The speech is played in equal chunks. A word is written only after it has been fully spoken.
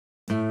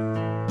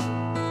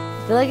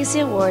The Legacy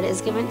Award is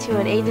given to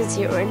an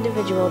agency or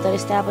individual that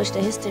established a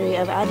history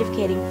of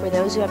advocating for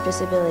those who have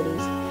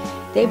disabilities.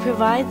 They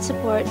provide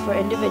support for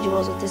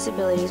individuals with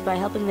disabilities by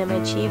helping them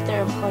achieve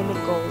their employment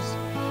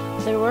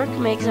goals. Their work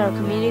makes our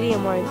community a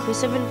more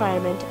inclusive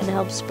environment and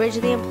helps bridge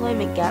the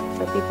employment gap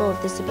for people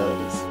with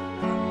disabilities.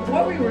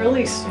 What we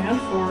really stand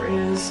for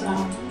is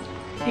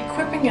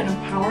equipping and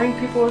empowering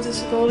people with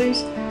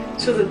disabilities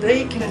so that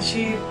they can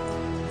achieve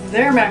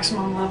their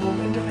maximum level of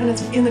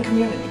independence in the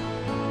community.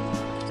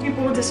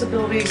 People with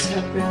disabilities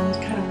have been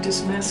kind of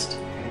dismissed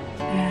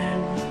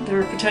and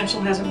their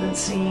potential hasn't been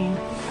seen.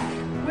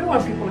 We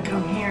want people to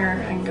come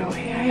here and go,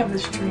 hey, I have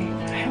this dream,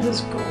 I have this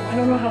goal, I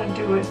don't know how to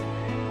do it,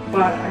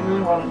 but I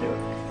really want to do it.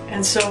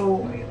 And so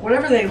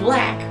whatever they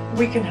lack,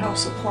 we can help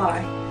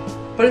supply,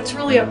 but it's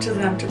really up to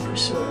them to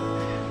pursue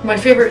it. My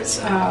favorite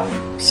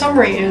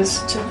summary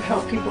is to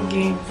help people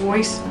gain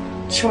voice,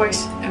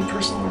 choice, and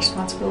personal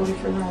responsibility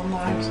for their own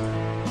lives.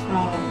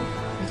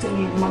 If they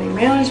need money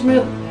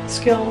management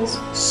skills,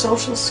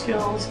 social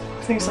skills,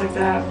 things like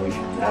that, we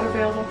have that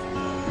available.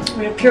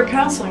 We have peer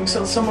counseling,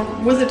 so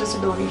someone with a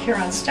disability here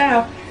on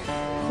staff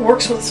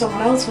works with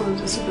someone else with a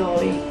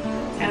disability,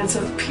 and it's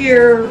a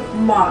peer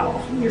model,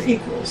 you're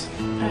equals,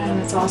 and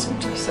it's awesome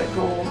to set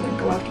goals and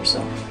go after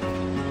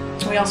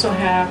stuff. We also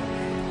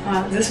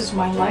have This Is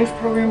My Life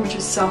program, which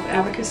is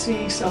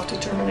self-advocacy,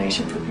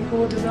 self-determination for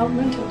people with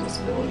developmental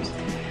disabilities.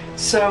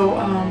 So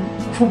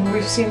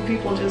we've seen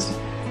people just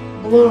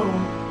bloom,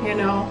 you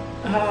know,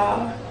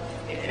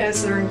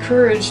 as they're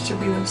encouraged to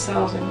be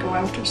themselves and go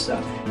after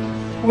stuff.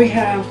 We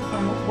have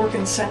work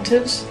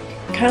incentives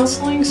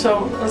counseling,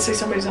 so let's say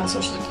somebody's on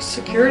Social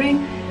Security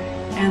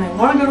and they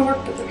want to go to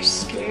work but they're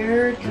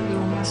scared because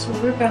it'll mess with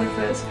their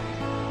benefits.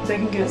 They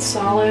can get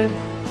solid,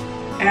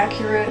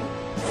 accurate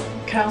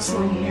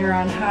counseling here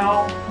on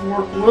how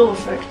work will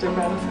affect their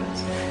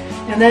benefits.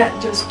 And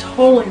that just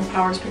totally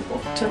empowers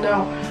people to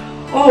know,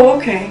 oh,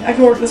 okay, I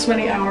can work this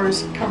many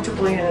hours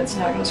comfortably and it's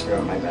not going to screw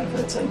up my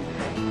benefits, and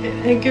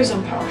it gives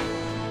them power.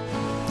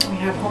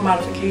 We have home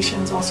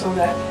modifications also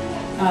that,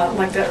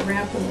 like that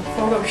ramp in the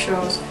photo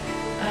shows,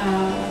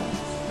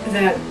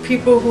 that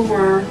people who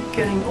are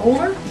getting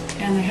older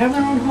and they have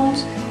their own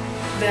homes,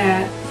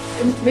 that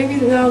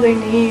maybe now they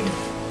need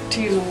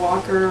to use a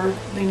walker,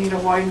 they need a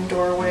widened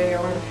doorway,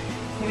 or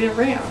they need a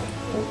ramp.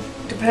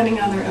 Depending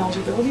on their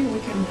eligibility, we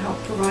can help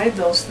provide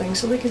those things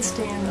so they can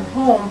stay in their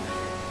home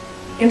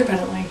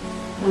independently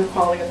with a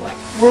quality of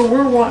life.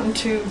 We're wanting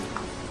to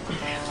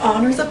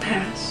honor the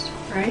past,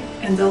 right,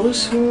 and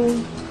those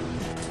who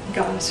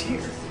got us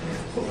here.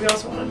 But we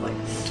also want to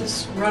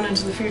just run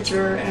into the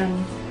future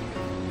and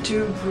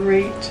do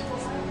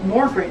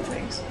more great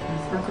things,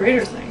 or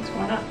greater things.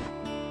 Why not?